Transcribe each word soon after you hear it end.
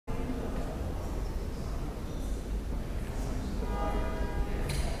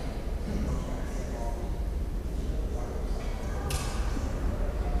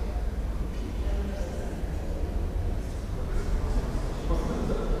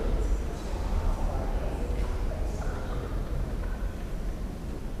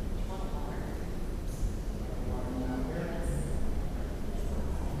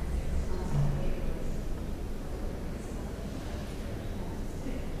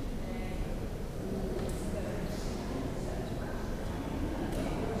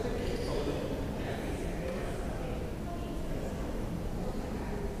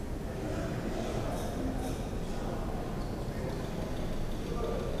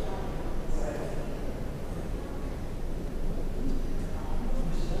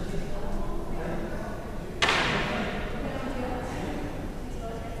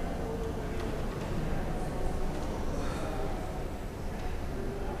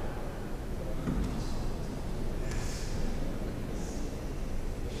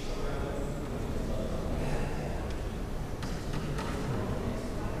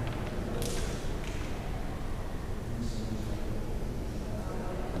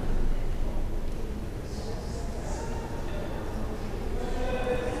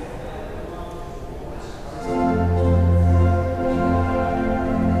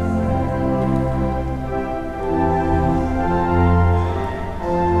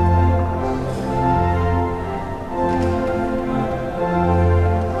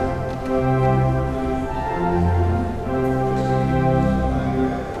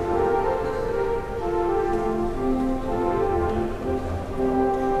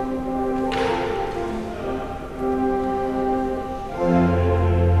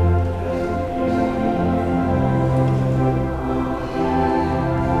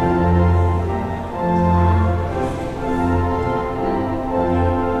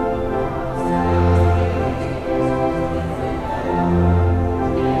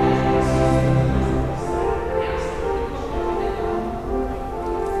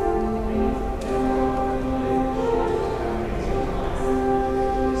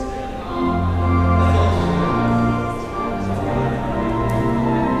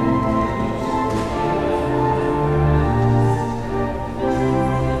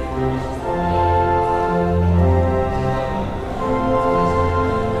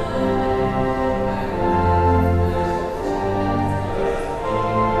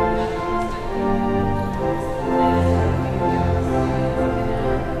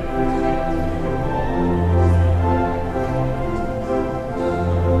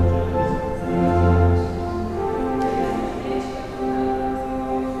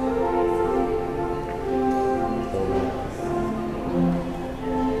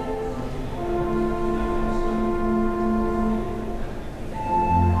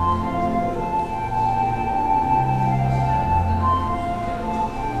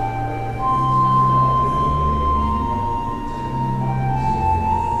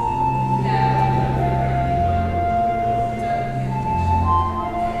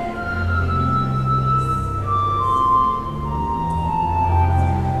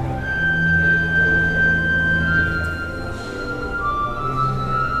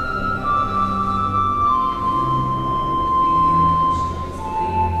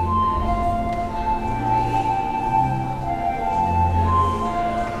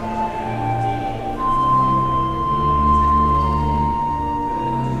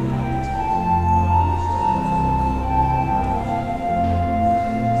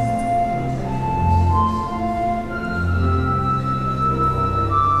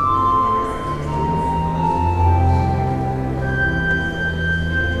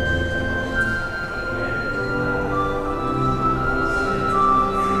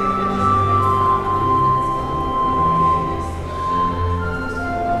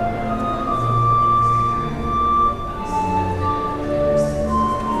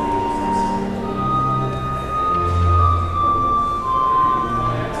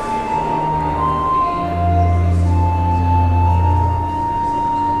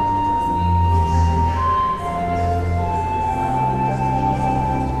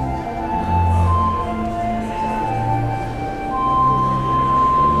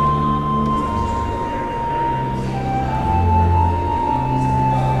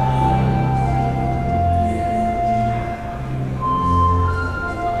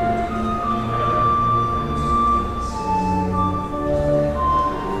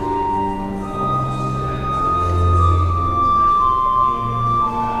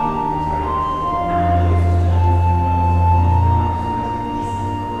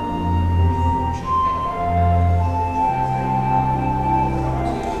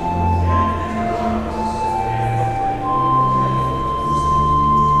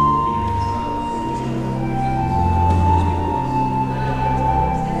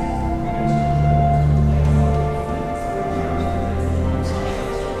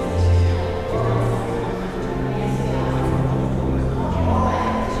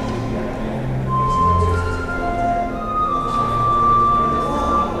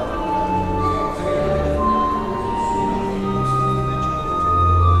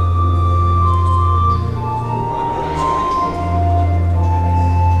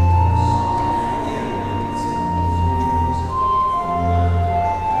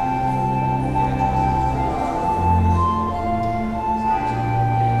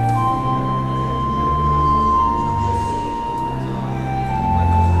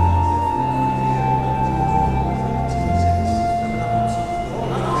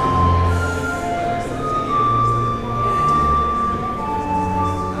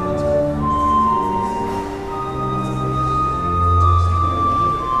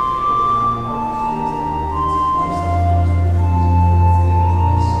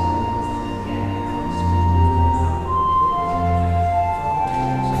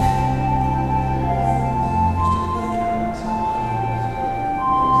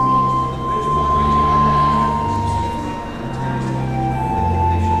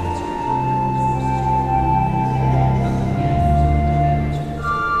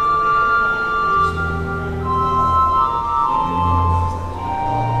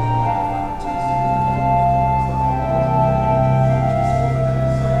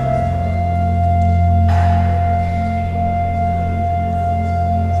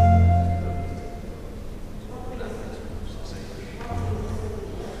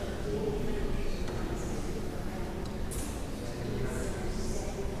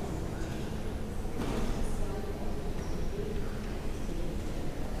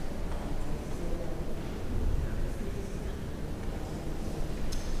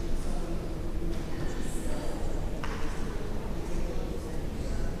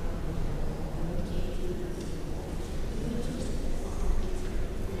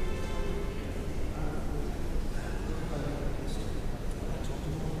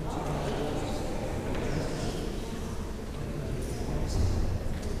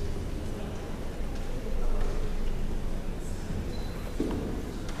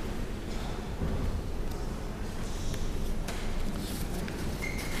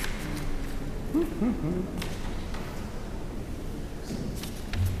A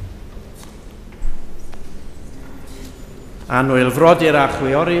Newell frodyr a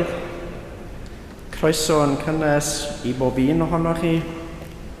chwiorydd, croeso yn cynnes i bob un ohonoch chi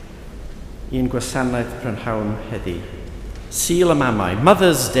i'n gwasanaeth prynhawn heddi. Sul y Mamau,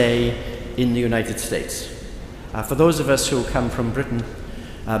 Mother's Day in the United States. For those of us who come from Britain,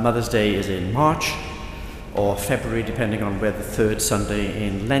 Mother's Day is in March or February, depending on where the third Sunday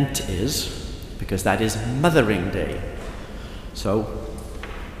in Lent is, because that is Mothering Day. So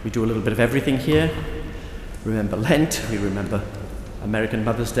we do a little bit of everything here. Remember Lent, we remember American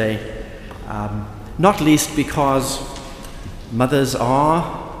Mother's Day, not least because mothers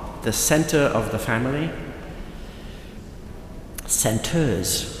are the center of the family,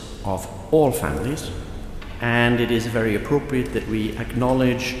 centers of all families, and it is very appropriate that we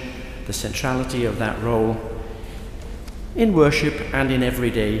acknowledge the centrality of that role in worship and in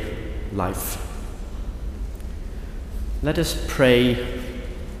everyday life. Let us pray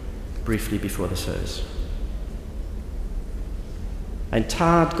briefly before the service. Ein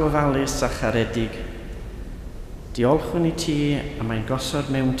tad gofalus a charedig, diolchwn i ti am ein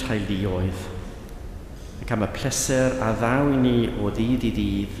gosod mewn teuluoedd, ac am y pleser a ddaw i ni o ddydd i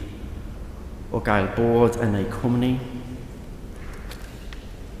ddydd, o gael bod yn ei cwmni.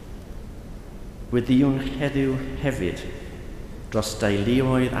 Weddiwn heddiw hefyd dros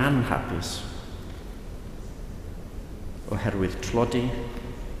deuluoedd anhapus, oherwydd tlodi,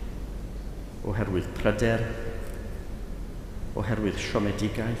 oherwydd pryder, oherwydd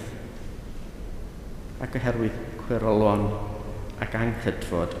siomedigaeth, ac oherwydd cwirolon ac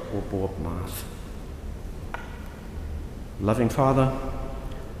anghydfod o bob math. Loving Father,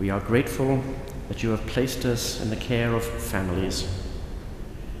 we are grateful that you have placed us in the care of families,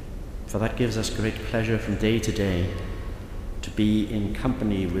 for that gives us great pleasure from day to day to be in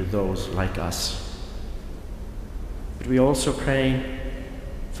company with those like us. But we also pray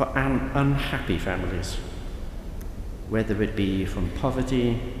for unhappy families, whether it be from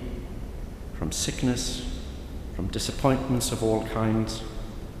poverty, from sickness, from disappointments of all kinds,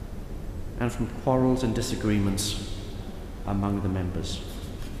 and from quarrels and disagreements among the members.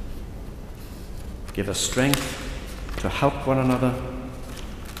 Give us strength to help one another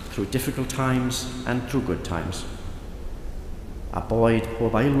through difficult times and through good times. A boed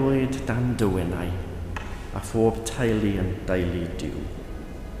pob aelwyd dan dywennau, a phob teulu yn daily diw.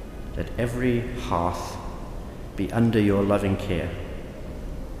 Let every hearth be under your loving care,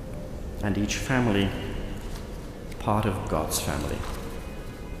 and each family part of God's family.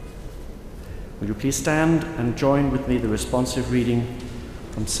 Will you please stand and join with me the responsive reading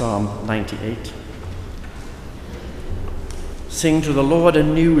from Psalm 98. Sing to the Lord a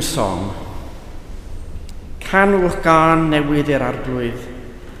new song. Canwch gan newydd i'r arglwydd,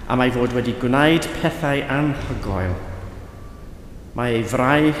 am ei fod wedi gwneud pethau anhygoel. Mae ei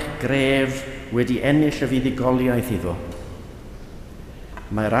fraich gref wedi ennill y fuddugoliaeth iddo.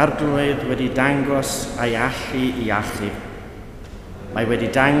 Mae'r arglwydd wedi dangos ei allu i achub. Mae wedi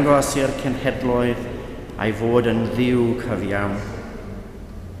dangos i'r cenhedloedd ei fod yn ddiw cyfiawn.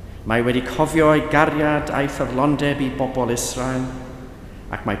 Mae wedi cofio ei gariad a'i ffyrlondeb i bobl Israel,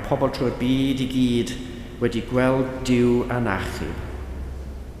 ac mae pobl trwy'r byd i gyd wedi gweld Duw yn achub.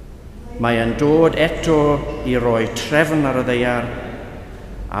 Mae yn dod eto i roi trefn ar y ddaear,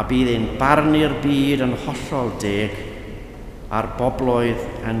 a bydd ein barnu'r byd yn hollol deg, a'r bobloedd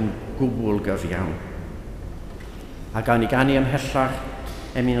yn gwbl gyfiawn. A gawn ni ganu ymhellach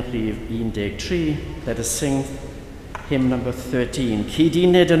emyn rhif 13, let us sing hymn number 13.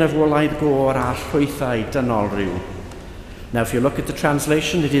 Cyduned yn y fwolaidd gór a llwythau dynol ryw. Now if you look at the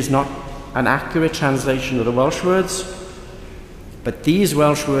translation, it is not an accurate translation of the Welsh words, but these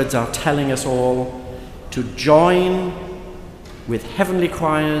Welsh words are telling us all to join with heavenly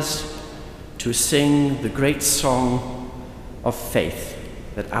choirs to sing the great song of faith,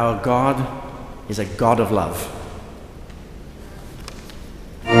 that our God is a God of love.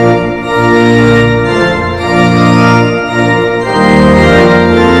 Thank you.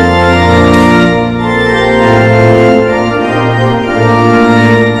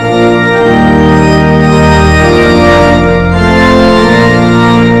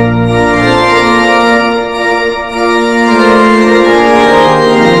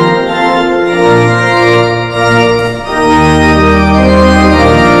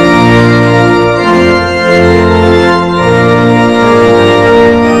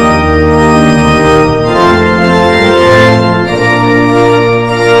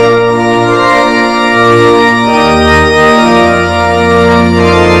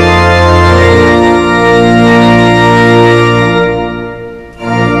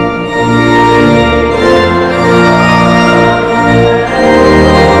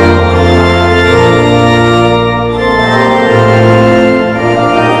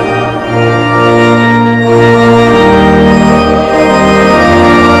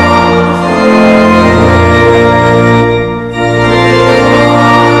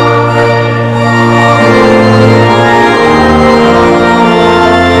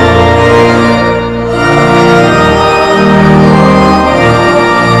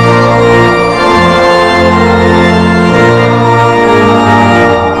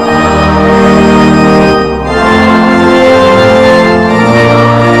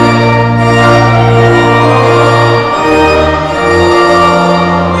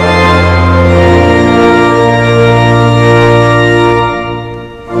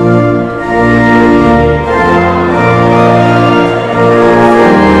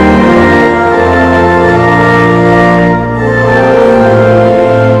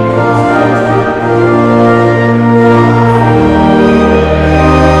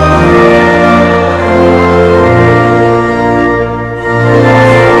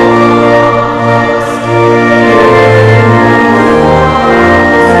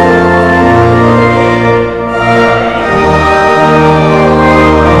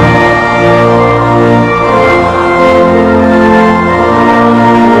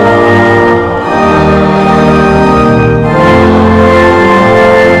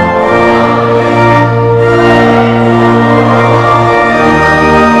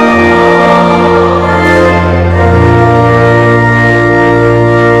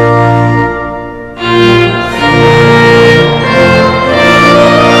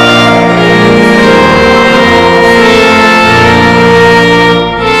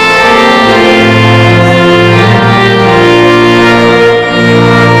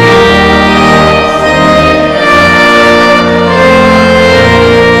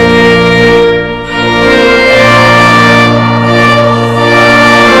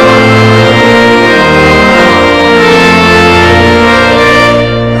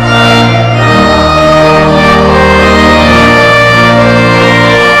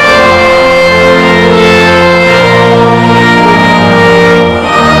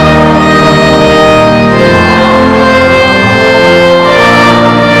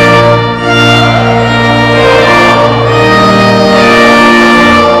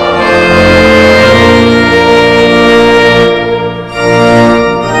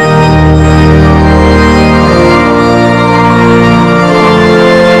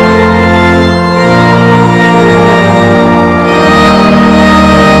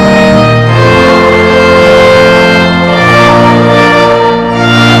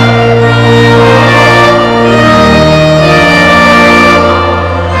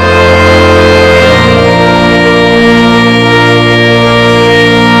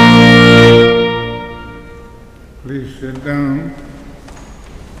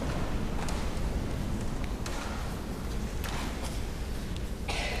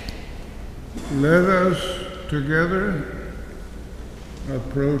 Let us together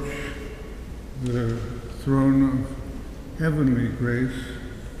approach the throne of heavenly grace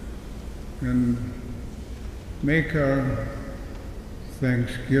and make our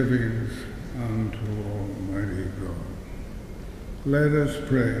thanksgivings unto Almighty God. Let us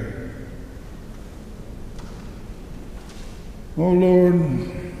pray. O Lord,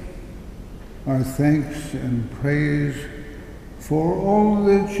 our thanks and praise for all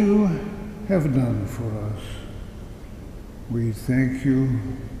that you have done for us. We thank you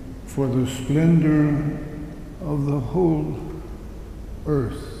for the splendor of the whole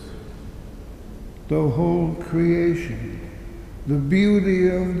earth, the whole creation, the beauty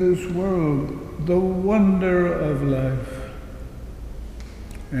of this world, the wonder of life,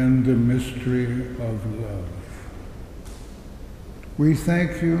 and the mystery of love. We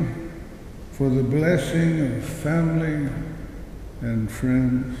thank you for the blessing of family and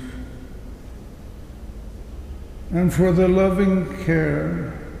friends, and for the loving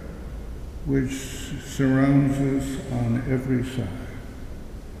care which surrounds us on every side.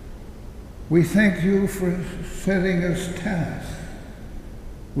 We thank you for setting us tasks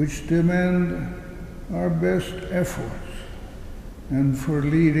which demand our best efforts and for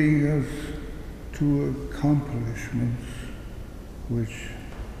leading us to accomplishments which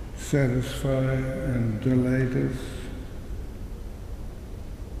satisfy and delight us.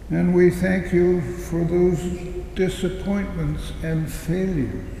 And we thank you for those disappointments and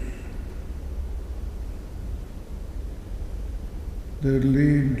failures that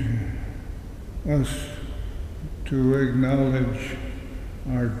lead us to acknowledge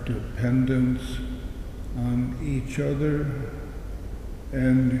our dependence on each other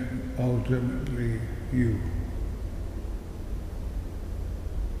and ultimately you.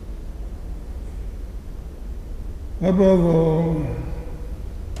 Above all,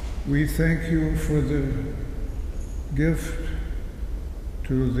 we thank you for the gift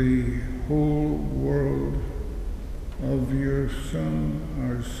to the whole world of your Son,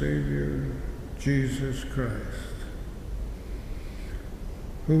 our Savior, Jesus Christ,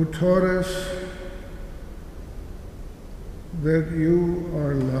 who taught us that you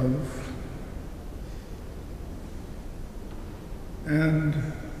are love and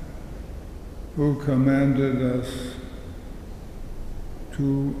who commanded us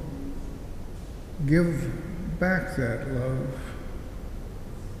to give back that love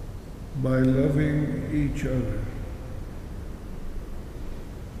by loving each other.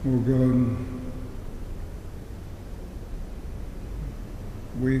 Oh God,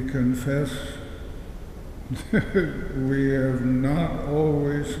 we confess that we have not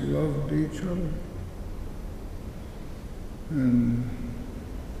always loved each other, and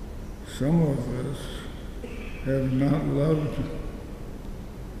some of us have not loved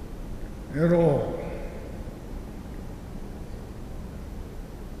at all.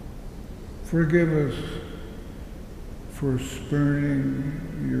 Forgive us for spurning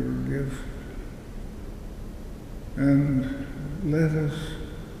your gift, and let us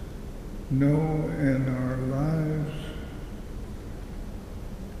know in our lives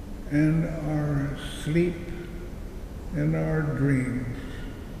and our sleep and our dreams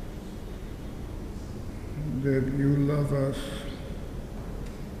that you love us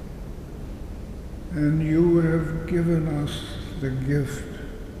and you have given us the gift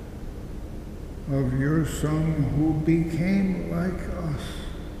of your Son who became like us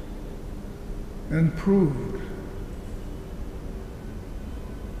and proved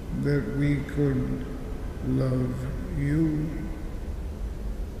that we could love you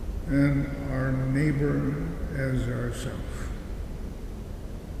and our neighbor as ourselves.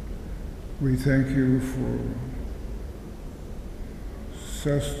 We thank you for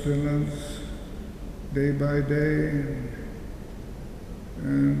sustenance day by day,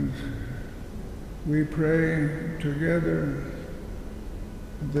 and we pray together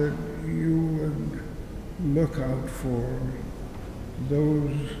that you would look out for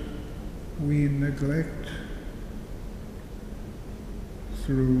those we neglect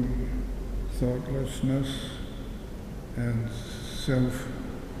through thoughtlessness and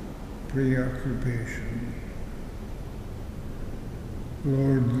self-preoccupation.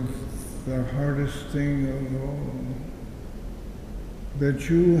 Lord, the hardest thing of all, that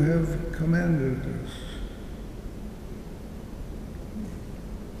you have commanded us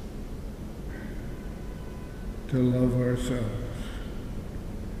to love ourselves.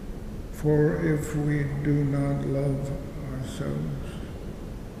 For if we do not love ourselves,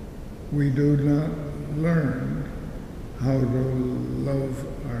 we do not learn how to love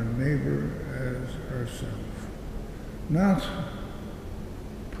our neighbor as ourselves. Not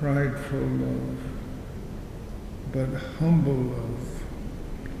prideful love, but humble love.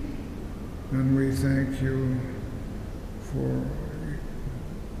 And we thank you for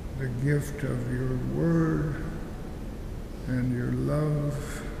the gift of your word and your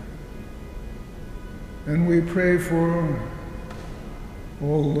love. And we pray for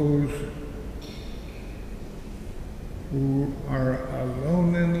all those who are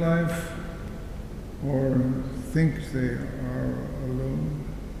alone in life or think they are alone.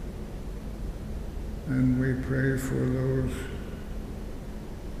 And we pray for those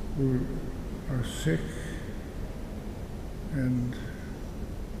who are sick and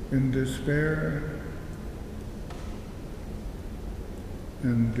in despair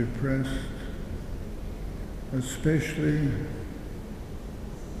and depressed. Especially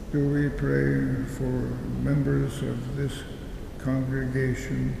do we pray for members of this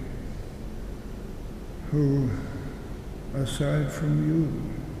congregation who, aside from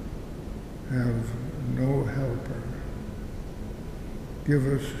you, have no helper. Give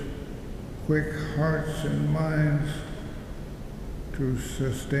us quick hearts and minds to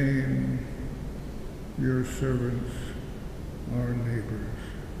sustain your servants, our neighbors.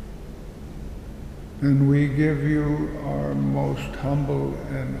 And we give you our most humble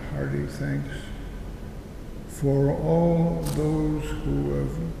and hearty thanks for all those who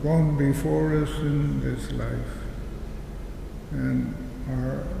have gone before us in this life and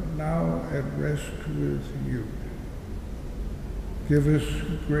are now at rest with you. Give us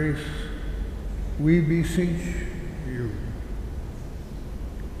grace, we beseech you,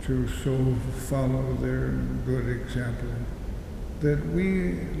 to so follow their good example, that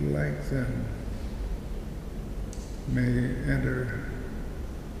we, like them, may enter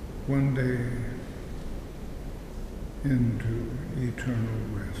one day into eternal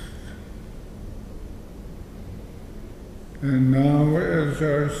rest. And now, as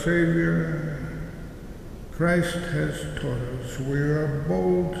our Savior Christ has taught us, we are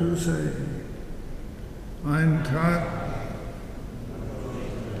bold to say, "Ein Tag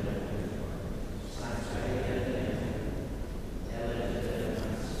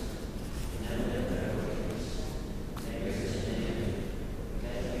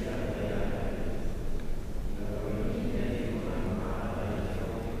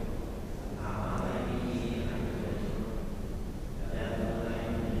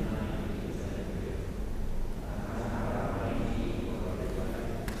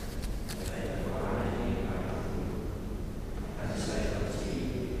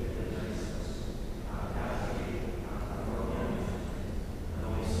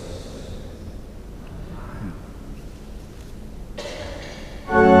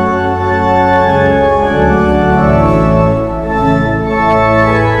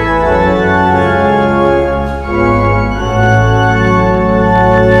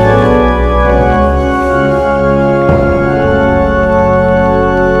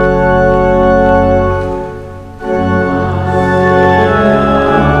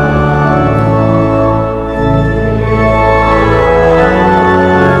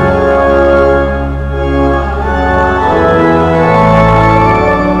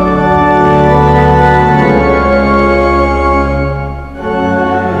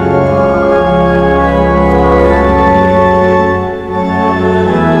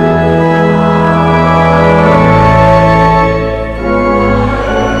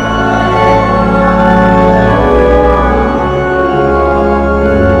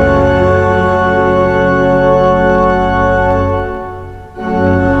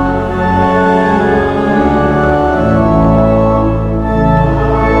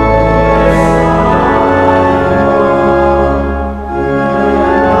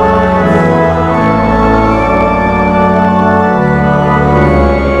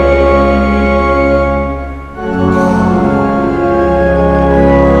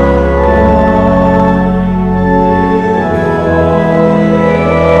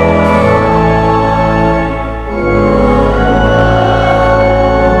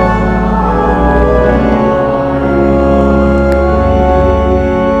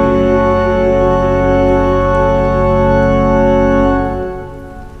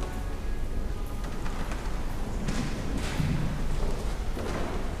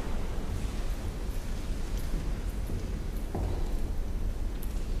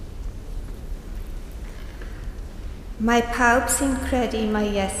Mae pawb sy'n credu mai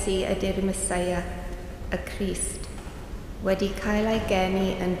Iesu ydy'r Mesaia, y Crist, wedi cael ei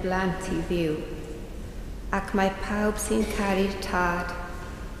geni yn blant i fyw, ac mae pawb sy'n caru'r tad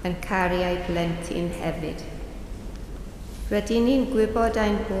yn caru ei blentyn hefyd. Rydyn ni'n gwybod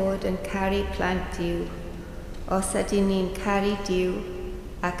ein bod yn caru plant Duw, os ydyn ni'n caru Duw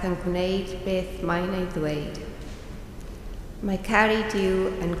ac yn gwneud beth mae'n ei ddweud. Mae caru Duw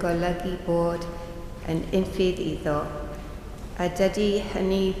yn golygu bod yn unffydd iddo, a dydy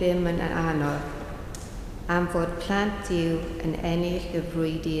hynny ddim yn anodd, am fod plant Duw yn ennill y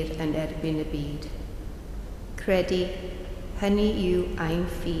frwydr yn erbyn y byd. Credu hynny yw ein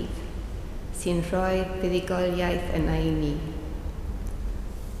ffydd sy'n rhoi fuddugoliaeth yna i ni.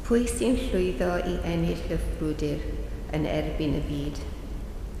 Pwy sy'n llwyddo i ennill y frwydr yn erbyn y byd?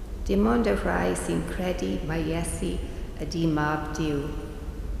 Dim ond y rhai sy'n credu mae Iesu ydy mab Duw.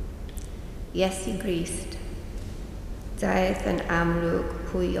 Iesu Grist, daeth yn amlwg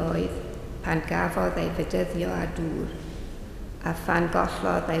pwy oedd pan gafodd ei fedyddio â dŵr a phan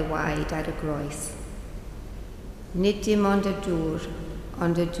gollodd ei waed ar y groes. Nid dim ond y dŵr,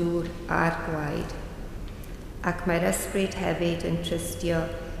 ond y dŵr a'r gwaed, ac mae'r ysbryd hefyd yn trystio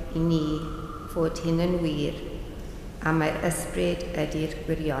i ni fod hyn yn wir, a mae'r ysbryd ydy'r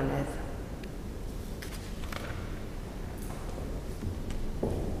gwirionedd.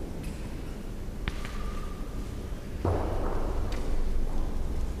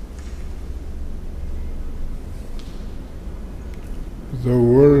 The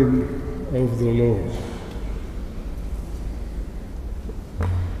word of the Lord.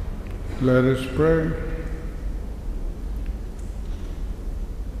 Let us pray.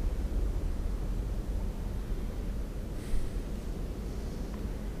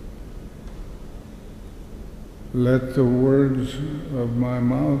 Let the words of my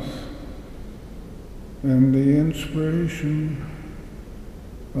mouth and the inspiration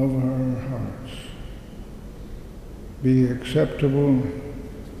of our hearts be acceptable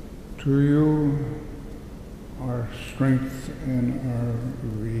to you, our strength and our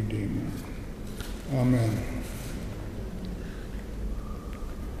Redeemer. Amen.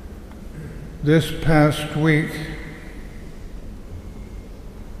 This past week,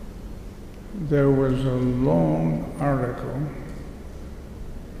 there was a long article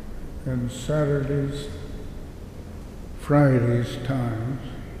in Friday's Times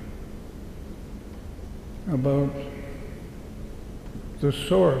about the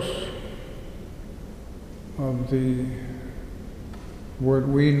source of what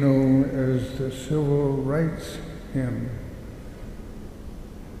we know as the Civil Rights Hymn,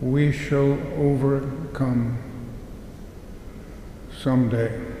 "We Shall Overcome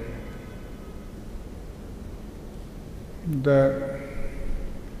Someday." That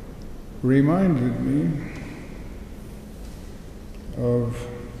reminded me of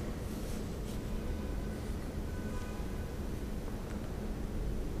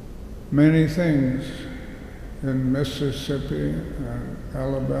many things in Mississippi and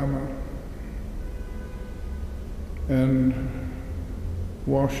Alabama and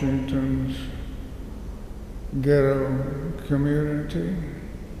Washington's ghetto community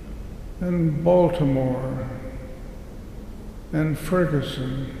and Baltimore and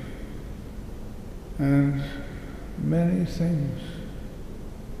Ferguson and many things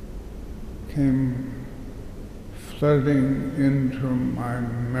came flooding into my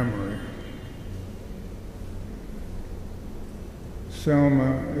memory.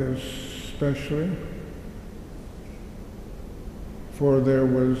 Selma especially, for there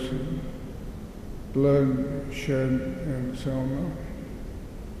was blood shed in Selma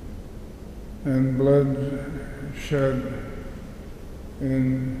and blood shed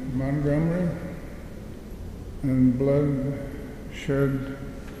in Montgomery and blood shed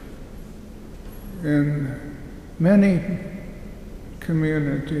in many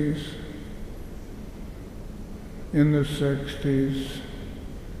communities in the 60s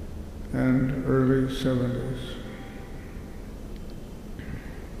and early 70s.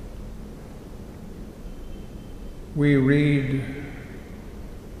 We read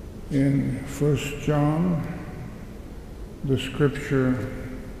in 1 John, the scripture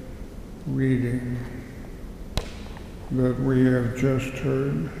reading that we have just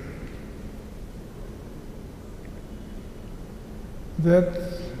heard,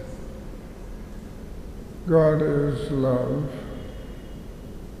 that God is love,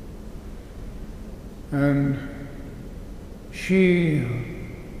 and she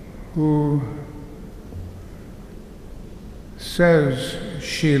who says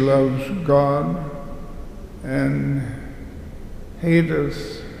she loves God and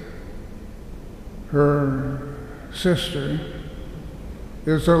hateth her sister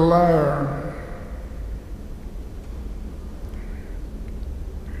is a liar.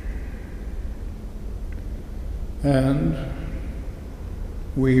 And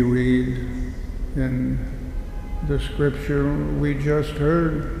we read in the scripture we just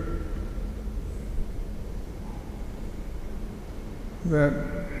heard that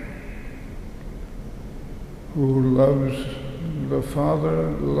who loves the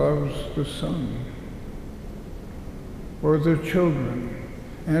Father loves the Son, or the children,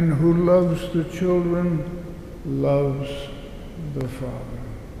 and who loves the children loves the Father.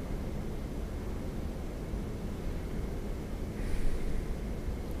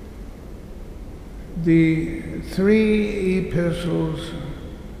 The three epistles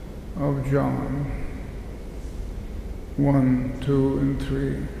of John, 1, 2, and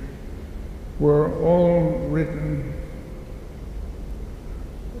 3, were all written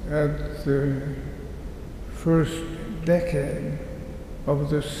at the first decade of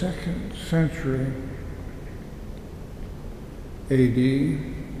the 2nd century AD,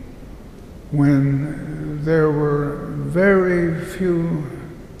 when there were very few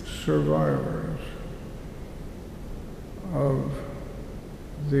survivors of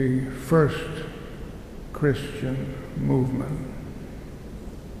the first Christian movement.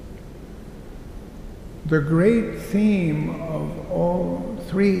 The great theme of all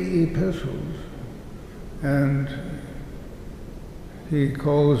three epistles, and he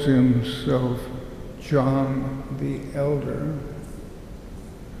calls himself John the Elder,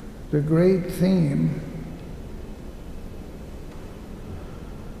 the great theme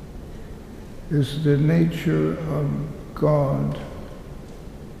is the nature of God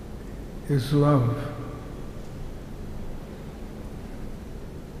is love.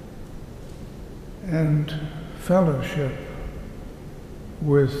 And fellowship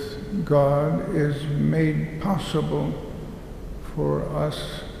with God is made possible for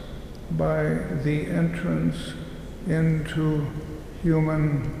us by the entrance into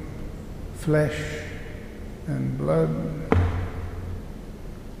human flesh and blood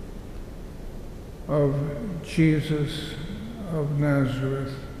of Jesus of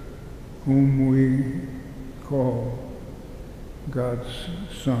Nazareth, whom we call God's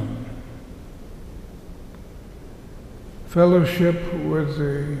Son. Fellowship with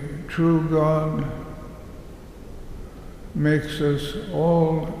the true God makes us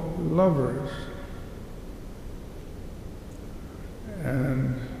all lovers,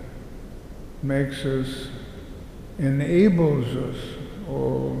 and enables us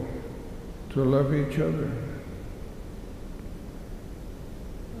all to love each other.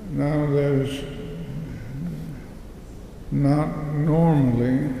 Now, there's not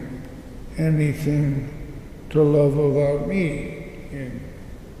normally anything to love about me in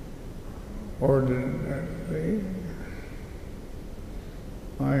ordinarily.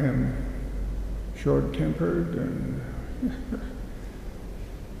 I am short-tempered and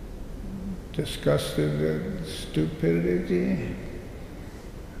disgusted at stupidity,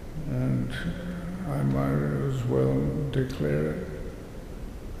 and I might as well declare it.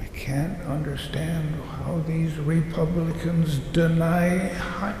 I can't understand how these Republicans deny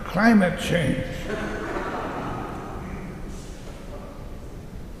climate change.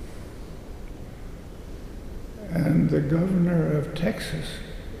 And the governor of Texas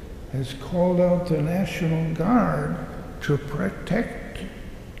has called out the National Guard to protect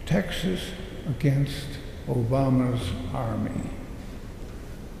Texas against Obama's army.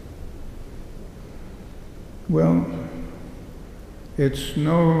 Well, it's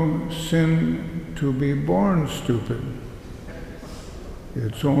no sin to be born stupid.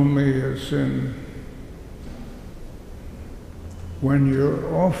 It's only a sin when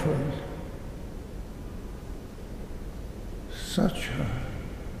you're offered such a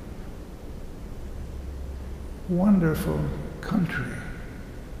wonderful country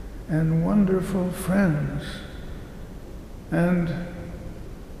and wonderful friends, and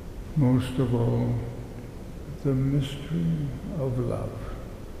most of all, the mystery of love.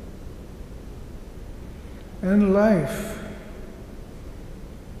 And life,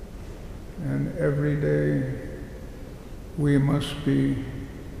 and every day we must be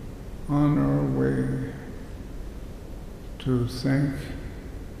on our way to thank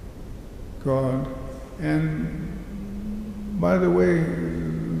God. And by the way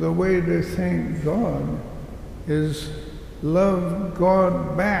to thank God is love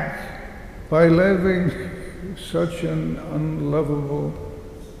God back by loving such an unlovable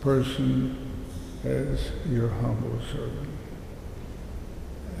person as your humble servant.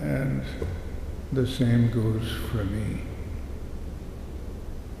 And the same goes for me.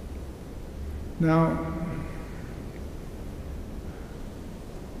 Now,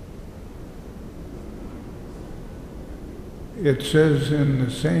 it says in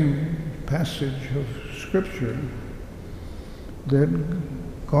the same passage of Scripture that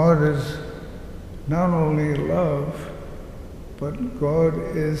God is not only love, but God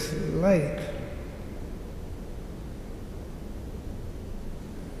is light.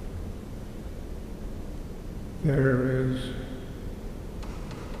 there is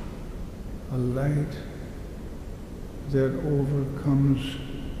a light that overcomes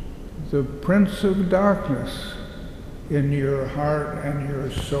the prince of darkness in your heart and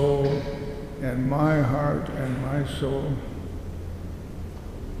your soul, and my heart and my soul.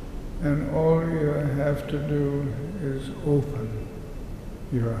 And all you have to do is open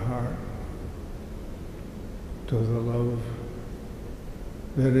your heart to the love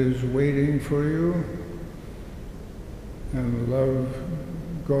that is waiting for you, and love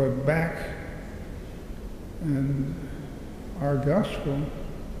God back. And our gospel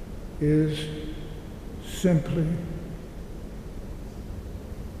is simply,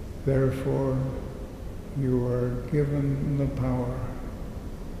 therefore, you are given the power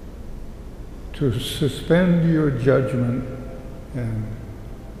to suspend your judgment and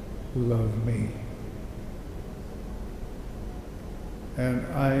love me. And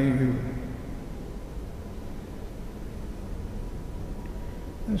I you.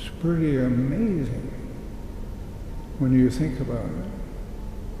 That's pretty amazing when you think about it.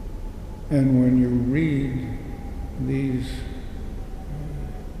 And when you read these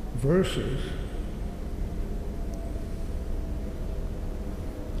verses,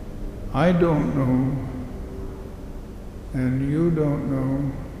 I don't know, and you don't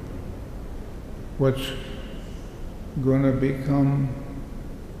know, what's going to become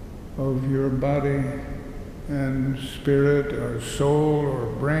of your body and spirit or soul or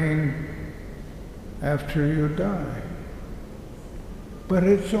brain after you die. But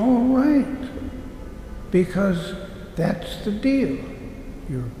it's all right, because that's the deal.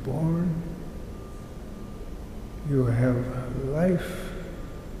 You're born, you have life,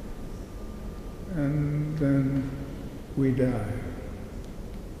 and then we die.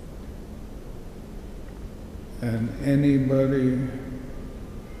 And anybody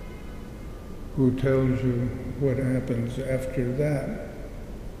who tells you what happens after that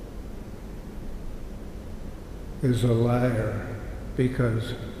is a liar,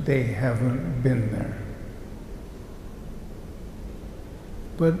 because they haven't been there.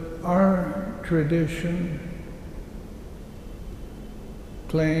 But our tradition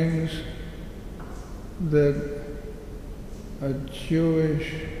claims that a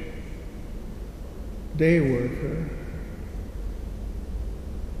Jewish day worker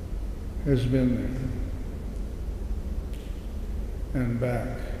has been there and back.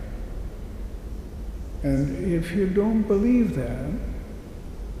 And if you don't believe that,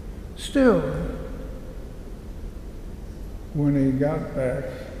 still, when he got back,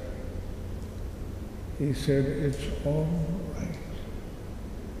 he said, it's all right,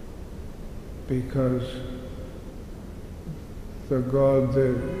 because the God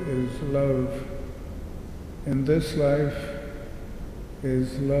that is love in this life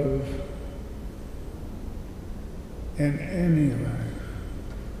is love in any life.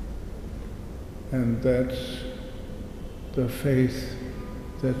 And that's the faith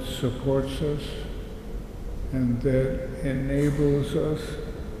that supports us and that enables us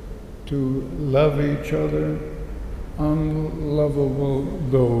to love each other, unlovable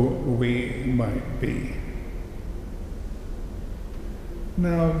though we might be.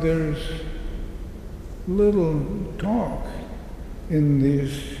 Now, there's little talk in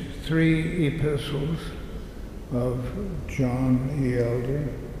these three epistles of John the Elder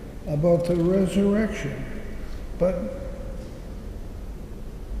about the resurrection, but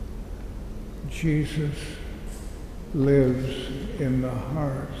Jesus lives in the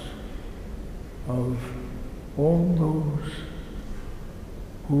hearts of all those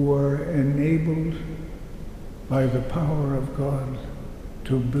who are enabled by the power of God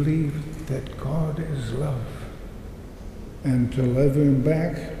to believe that God is love, and to love him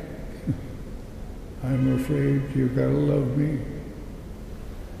back. I'm afraid you gotta love me,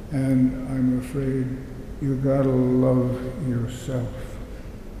 and I'm afraid you gotta love yourself.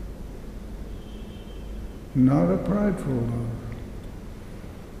 Not a prideful love,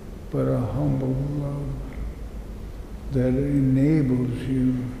 but a humble love that enables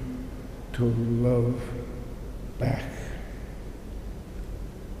you to love back.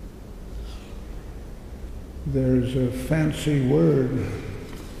 There's a fancy word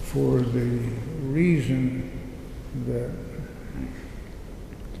for the reason that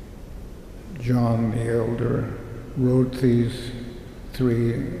John the Elder wrote these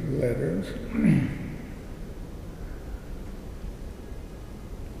three letters.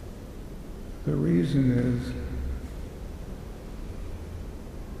 The reason is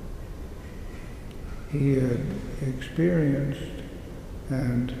he had experienced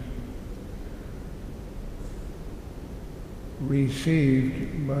and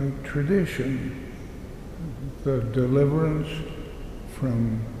received by tradition the deliverance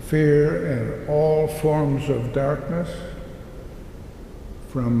from fear and all forms of darkness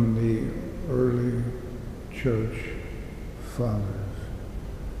from the early church fathers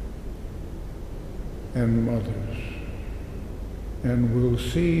and mothers. And we'll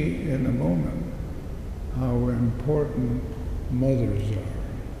see in a moment how important mothers are.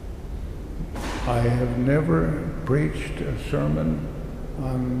 I have never preached a sermon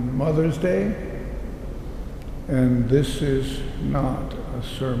on Mother's Day, and this is not a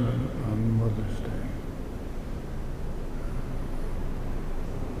sermon on Mother's Day.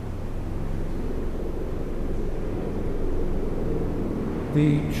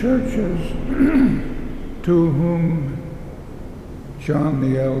 The churches to whom John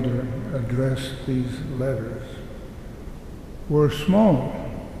the Elder addressed these letters were small.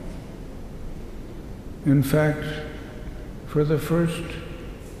 In fact, for the first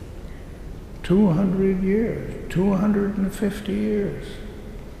 200 years, 250 years,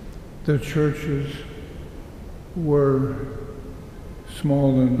 the churches were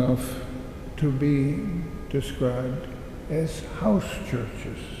small enough to be described as house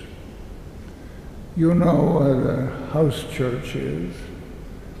churches. You know what a house church is.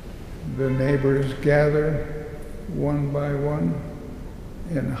 The neighbors gather one by one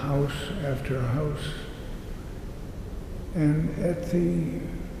in house after house. And at the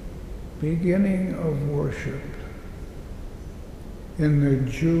beginning of worship, in the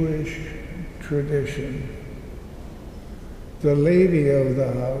Jewish tradition, the lady of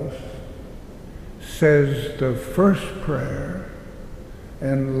the house says the first prayer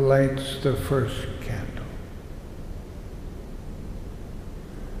and lights the first candle.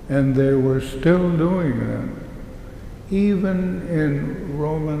 And they were still doing that, even in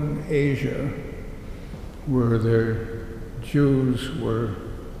Roman Asia, where their Jews were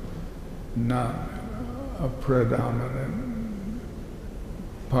not a predominant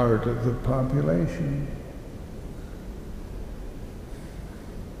part of the population.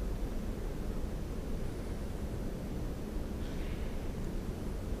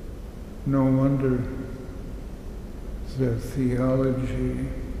 No wonder the theology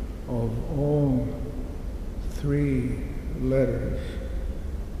of all three letters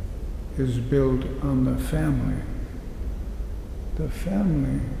is built on the family. The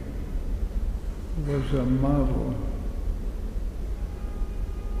family was a model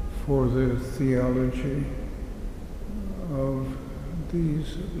for the theology of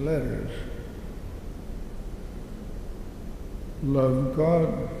these letters. Love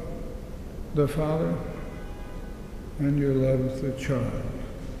God the Father, and you love the child.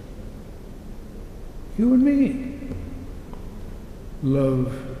 You and me.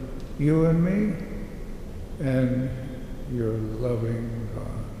 Love you and me, and you're loving God.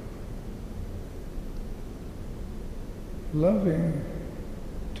 Loving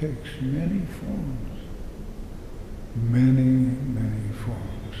takes many forms. Many, many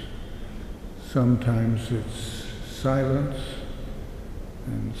forms. Sometimes it's silence,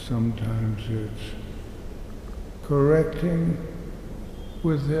 and sometimes it's correcting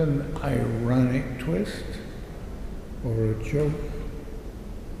with an ironic twist, or a joke,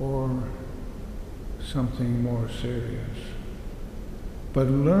 or something more serious. But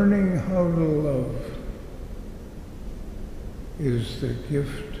learning how to love is the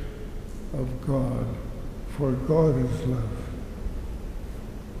gift of God, for God is love.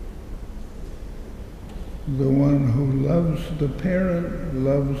 The one who loves the parent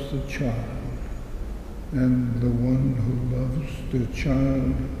loves the child, and the one who loves the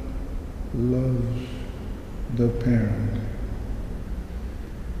child loves the parent.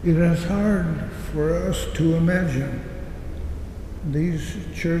 It is hard for us to imagine these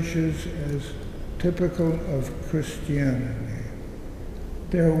churches as typical of Christianity.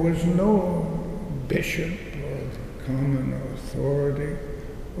 There was no bishop of common authority,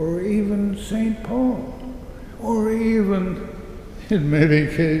 or even St. Paul, or even, in many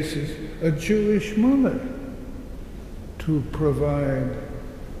cases, a Jewish mother to provide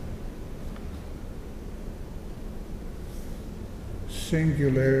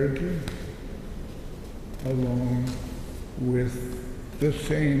singularity along with the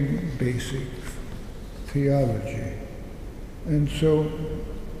same basic theology. And so,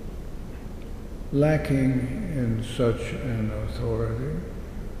 lacking in such an authority,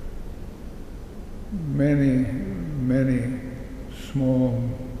 many small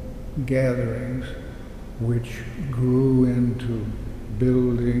gatherings which grew into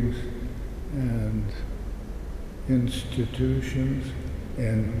buildings and institutions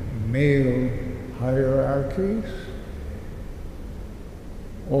and male hierarchies,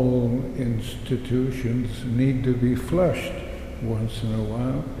 all institutions need to be flushed once in a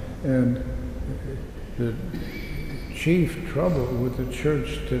while, and the chief trouble with the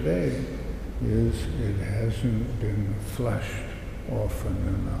church today is it hasn't been flushed often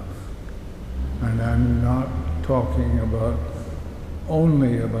enough. And I'm not talking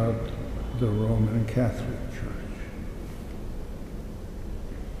only about the Roman Catholic Church.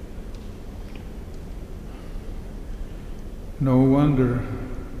 No wonder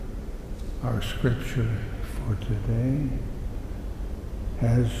our scripture for today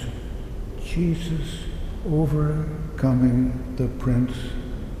has Jesus overcoming the prince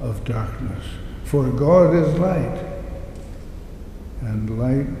of darkness. For God is light, and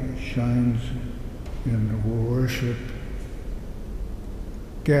light shines in worship,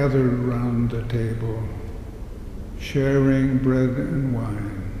 gathered round the table, sharing bread and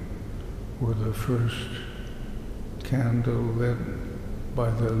wine, with the first candle lit by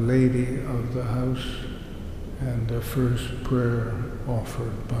the lady of the house and the first prayer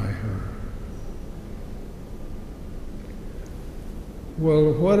offered by her.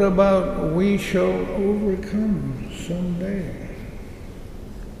 Well, what about we shall overcome someday?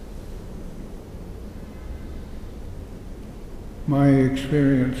 My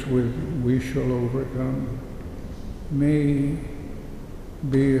experience with we shall overcome may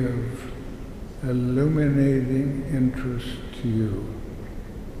be of illuminating interest to you.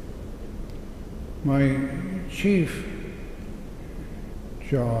 My chief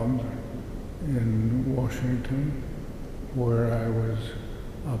job in Washington, where I was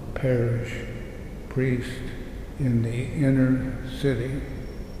a parish priest in the inner city,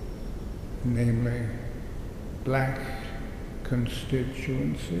 namely black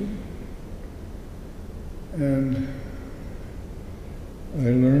constituency, and I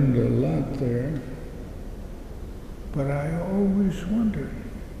learned a lot there, but I always wondered,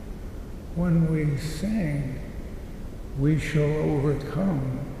 when we sang, we shall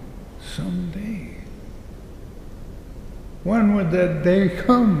overcome someday, when would that day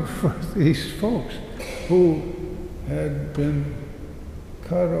come for these folks who had been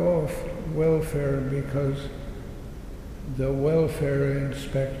cut off welfare because the welfare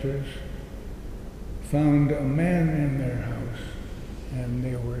inspectors found a man in their house and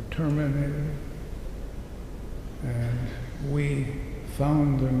they were terminated, and we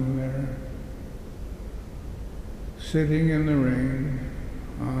found them there sitting in the rain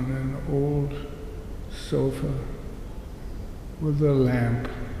on an old sofa with a lamp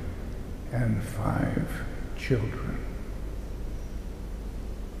and 5 children.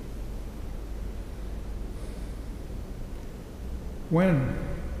 When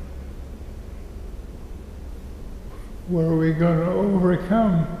were we going to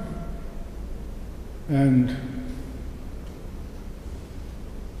overcome? And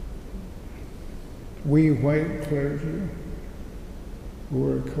we white clergy who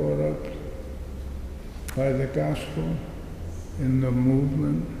were caught up by the gospel in the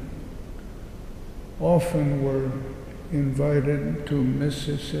movement often were invited to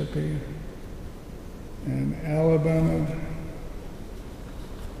Mississippi and Alabama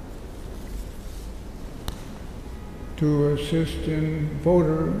to assist in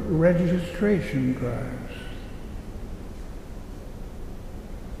voter registration drives.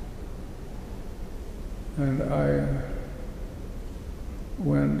 And I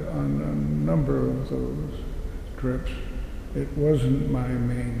went on a number of those trips. It wasn't my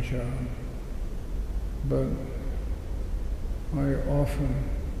main job, but I often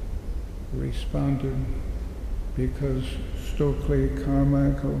responded because Stokely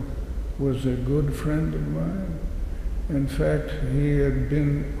Carmichael was a good friend of mine. In fact, he had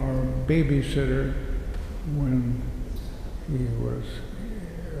been our babysitter when he was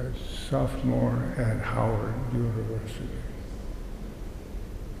a sophomore at Howard University.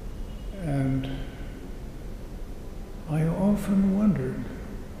 And I often wondered,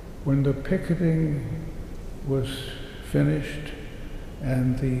 when the picketing was finished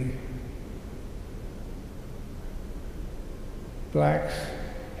and the blacks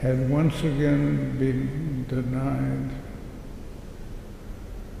had once again been denied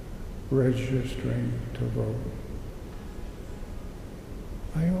registering to vote,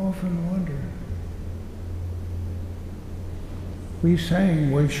 I often wondered. We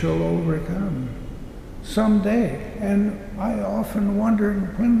sang, we shall overcome someday, and I often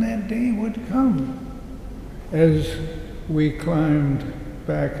wondered when that day would come as we climbed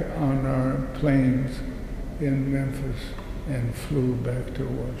back on our planes in Memphis and flew back to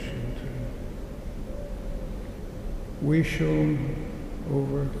Washington. We shall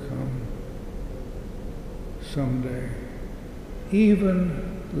overcome someday,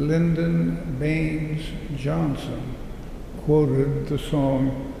 even Lyndon Baines Johnson quoted the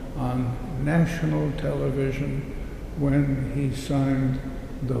song on national television when he signed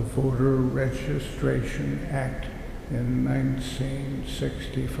the Voter Registration Act in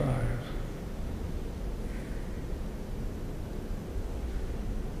 1965.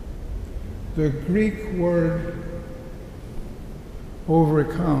 The Greek word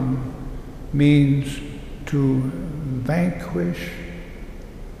overcome means to vanquish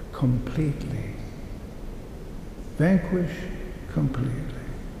completely. Vanquish completely.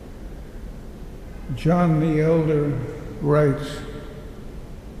 John the Elder writes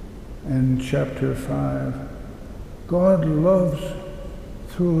in chapter 5, God loves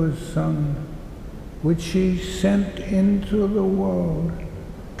through his Son, which he sent into the world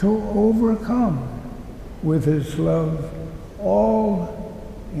to overcome with his love all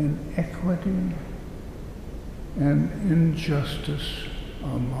inequity and injustice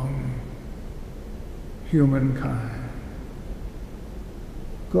among humankind.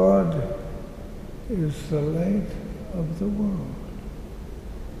 God is the light of the world,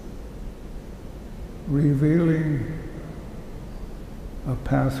 revealing a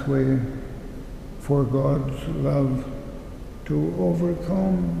pathway for God's love to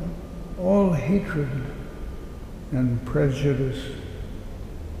overcome all hatred and prejudice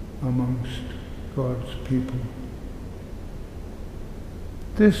amongst God's people.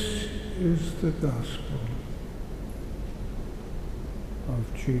 This is the gospel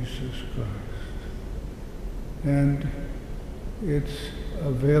of Jesus Christ, and it's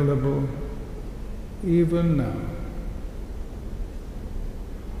available even now.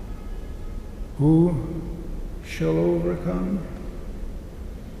 Who shall overcome?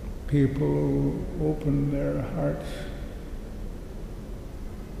 People who open their hearts,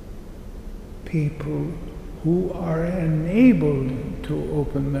 people who are enabled to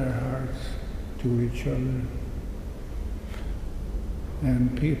open their hearts to each other,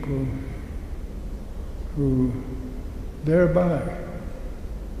 and people who thereby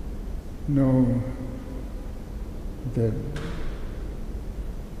know that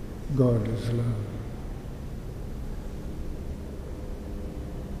God is love.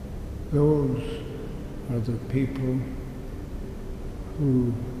 Those are the people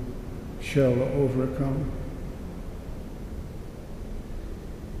who shall overcome.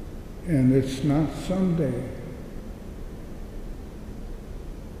 And it's not someday,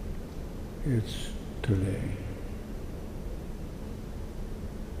 it's today.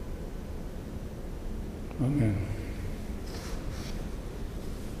 Amen.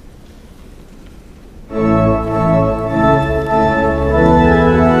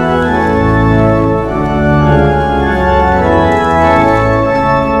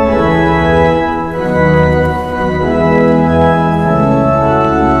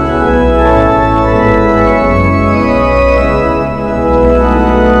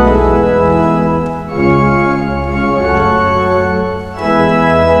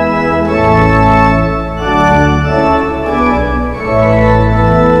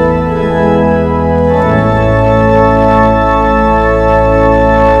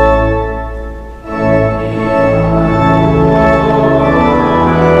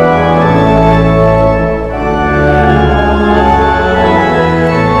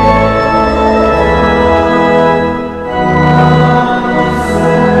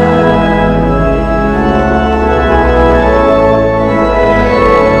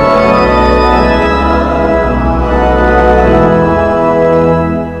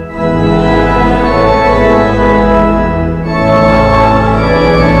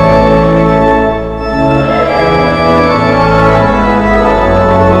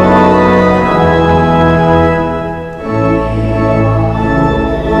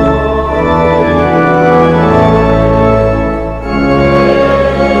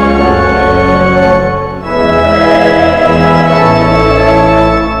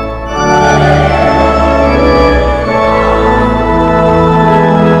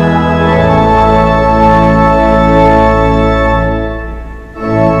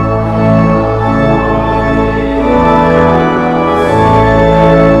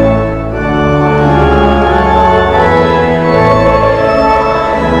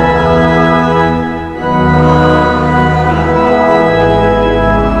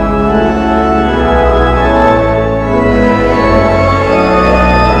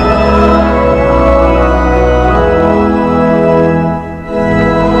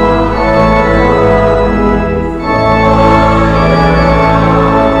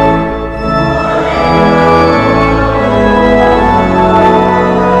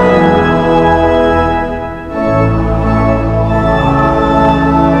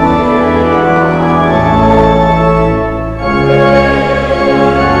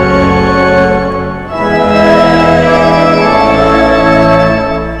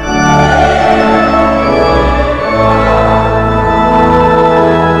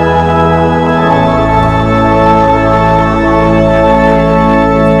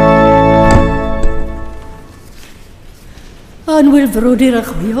 Pan wyl frodyr a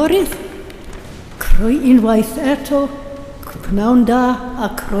chwiorydd. Croi unwaith eto, pnawn da a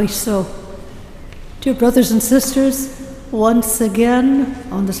croeso. Dear brothers and sisters, once again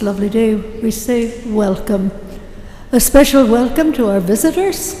on this lovely day we say welcome. A special welcome to our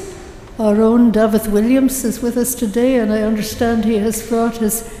visitors. Our own David Williams is with us today, and I understand he has brought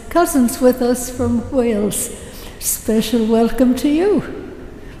his cousins with us from Wales. Special welcome to you.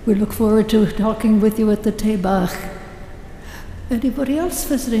 We look forward to talking with you at the Teibach. Anybody else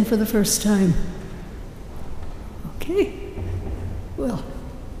visiting for the first time? Okay. Well,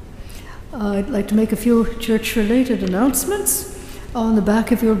 I'd like to make a few church-related announcements. On the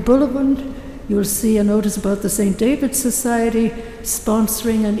back of your bulletin, you'll see a notice about the St. David's Society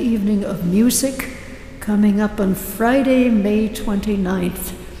sponsoring an evening of music coming up on Friday, May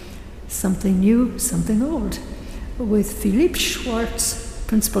 29th. Something new, something old, with Philippe Schwartz,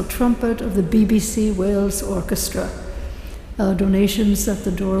 principal trumpet of the BBC Wales Orchestra. Donations at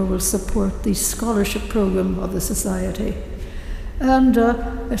the door will support the scholarship program of the Society. And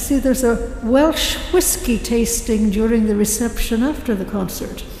I see there's a Welsh whiskey tasting during the reception after the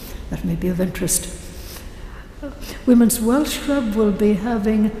concert. That may be of interest. Women's Welsh Club will be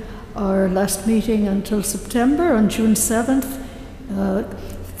having our last meeting until September on June 7th.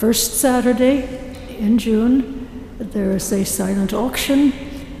 First Saturday in June, there is a silent auction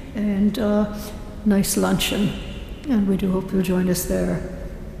and a nice luncheon. And we do hope you'll join us there.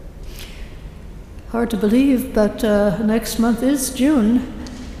 Hard to believe, but next month is June,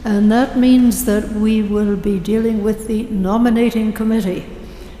 and that means that we will be dealing with the nominating committee.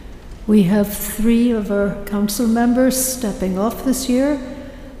 We have 3 of our council members stepping off this year,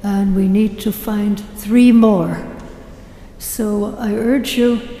 and we need to find 3 more. So I urge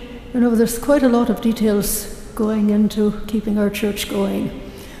you, there's quite a lot of details going into keeping our church going.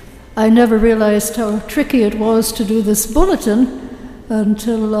 I never realized how tricky it was to do this bulletin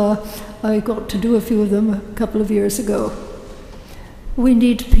until I got to do a few of them a couple of years ago. We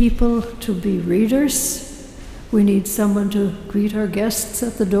need people to be readers. We need someone to greet our guests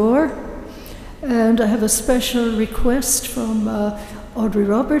at the door. And I have a special request from Audrey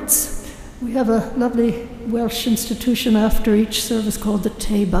Roberts. We have a lovely Welsh institution after each service called the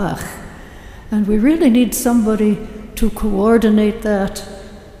Teibach. And we really need somebody to coordinate that.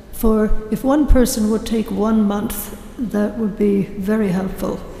 For if one person would take 1 month, that would be very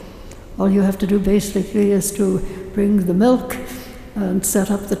helpful. All you have to do basically is to bring the milk and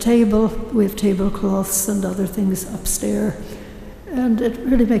set up the table. We have tablecloths and other things upstairs. And it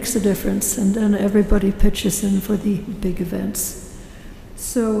really makes a difference. And then everybody pitches in for the big events.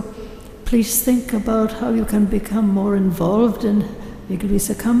 So please think about how you can become more involved in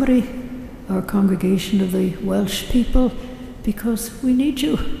Eglise Cymru, our congregation of the Welsh people, because we need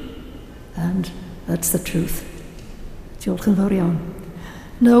you. And that's the truth. Diolch yn fawr iawn.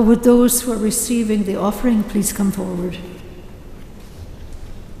 Now, would those who are receiving the offering please come forward?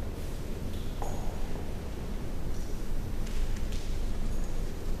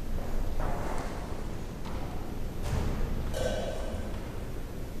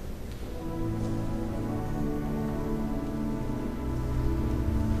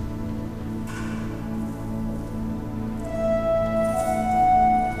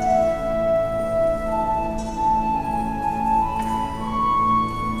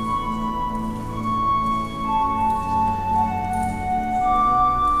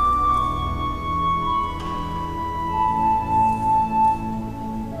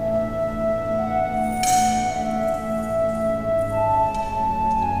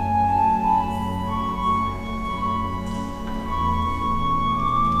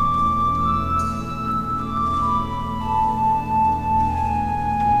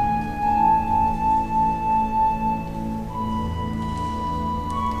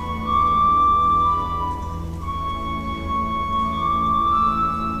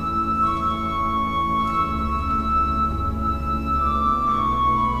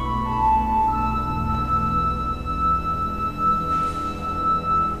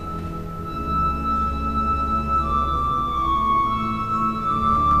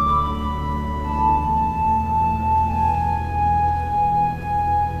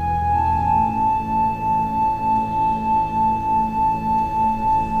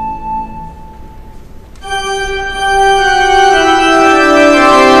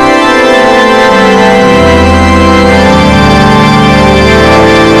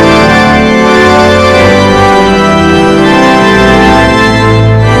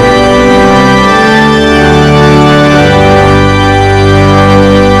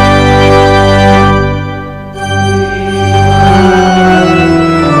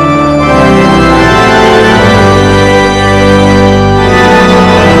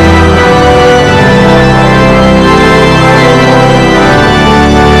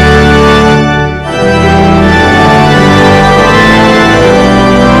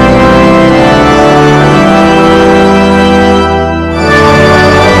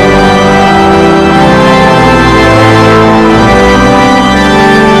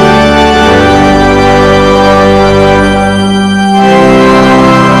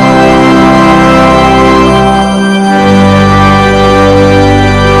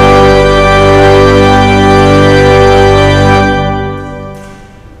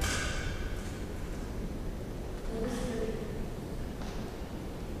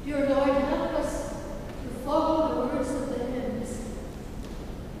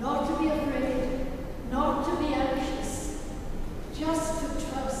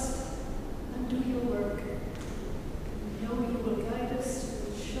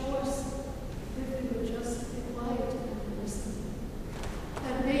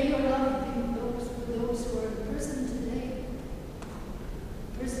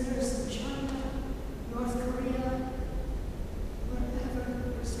 prisoners in China, North Korea, wherever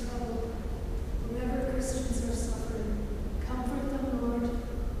there's trouble, wherever Christians are suffering. Comfort them, Lord.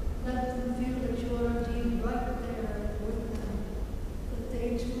 Let them feel that you are indeed right there with them, that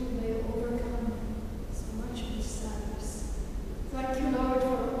they too may overcome so much of sadness. Thank you, Lord,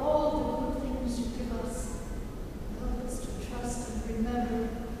 for all the good things you give us. Help us to trust and remember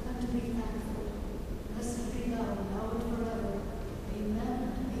and to be thankful. Blessed be thou, now and forever.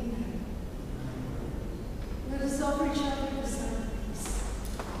 Amen and amen.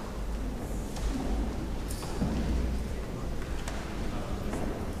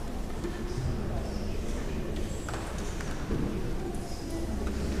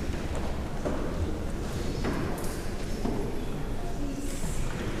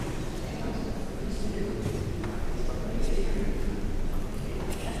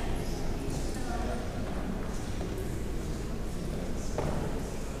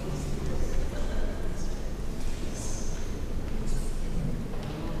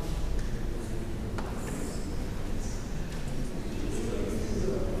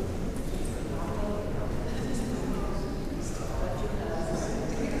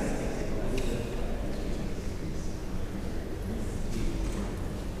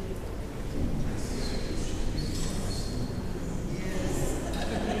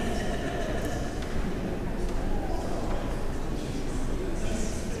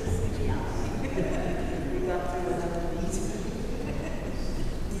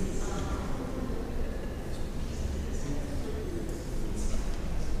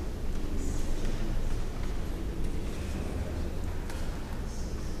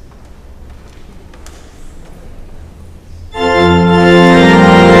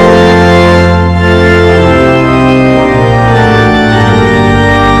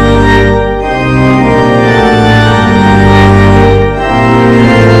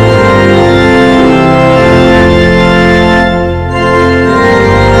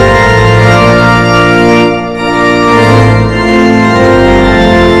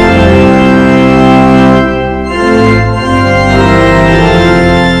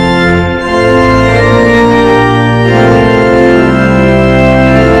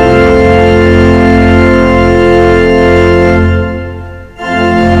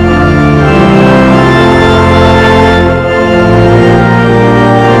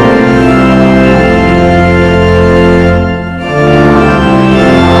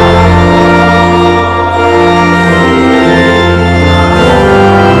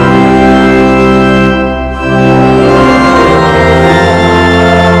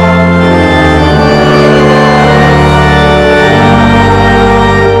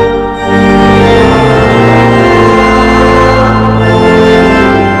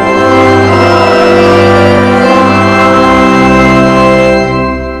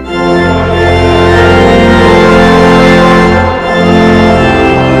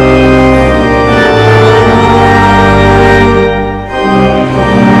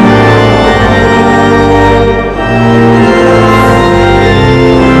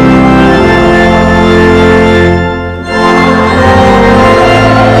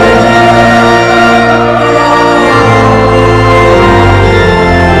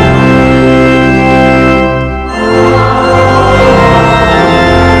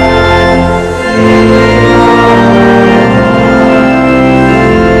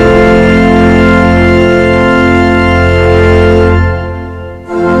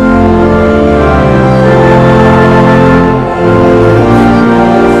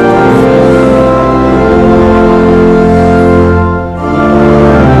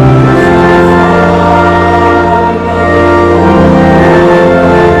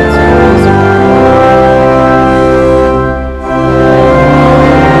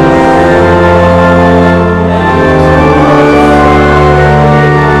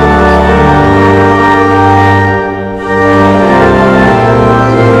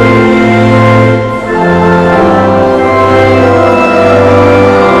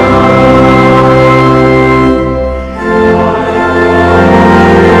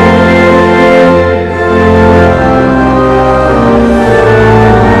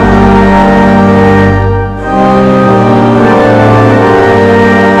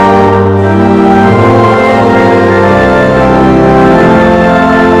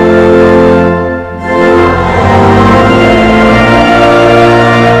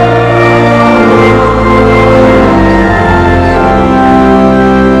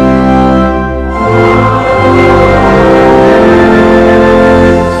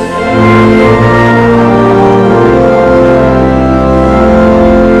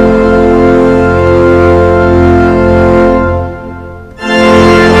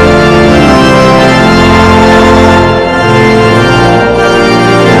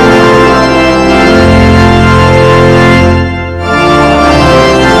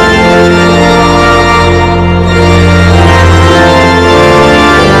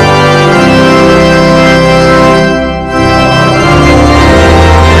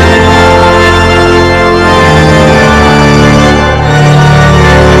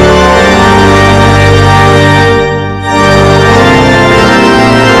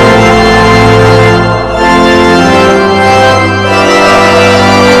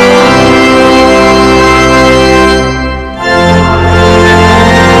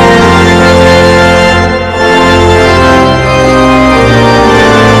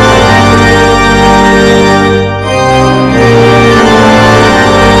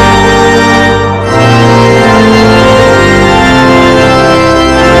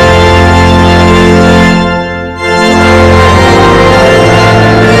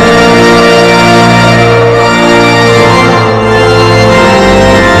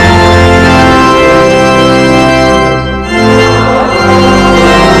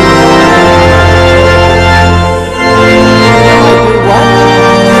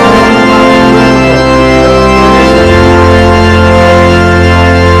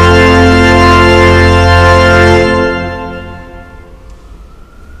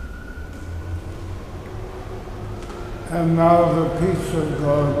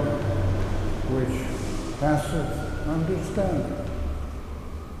 God which passeth understanding,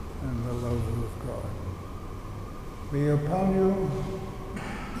 and the love of God be upon you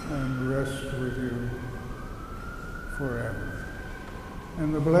and rest with you forever.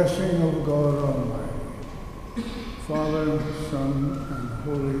 And the blessing of God Almighty, Father, Son, and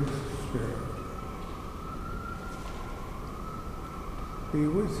Holy Spirit be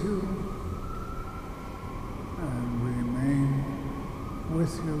with you and remain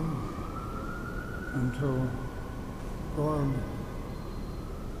with you until God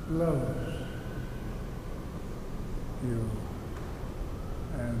loves you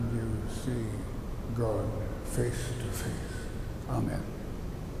and you see God face to face. Amen.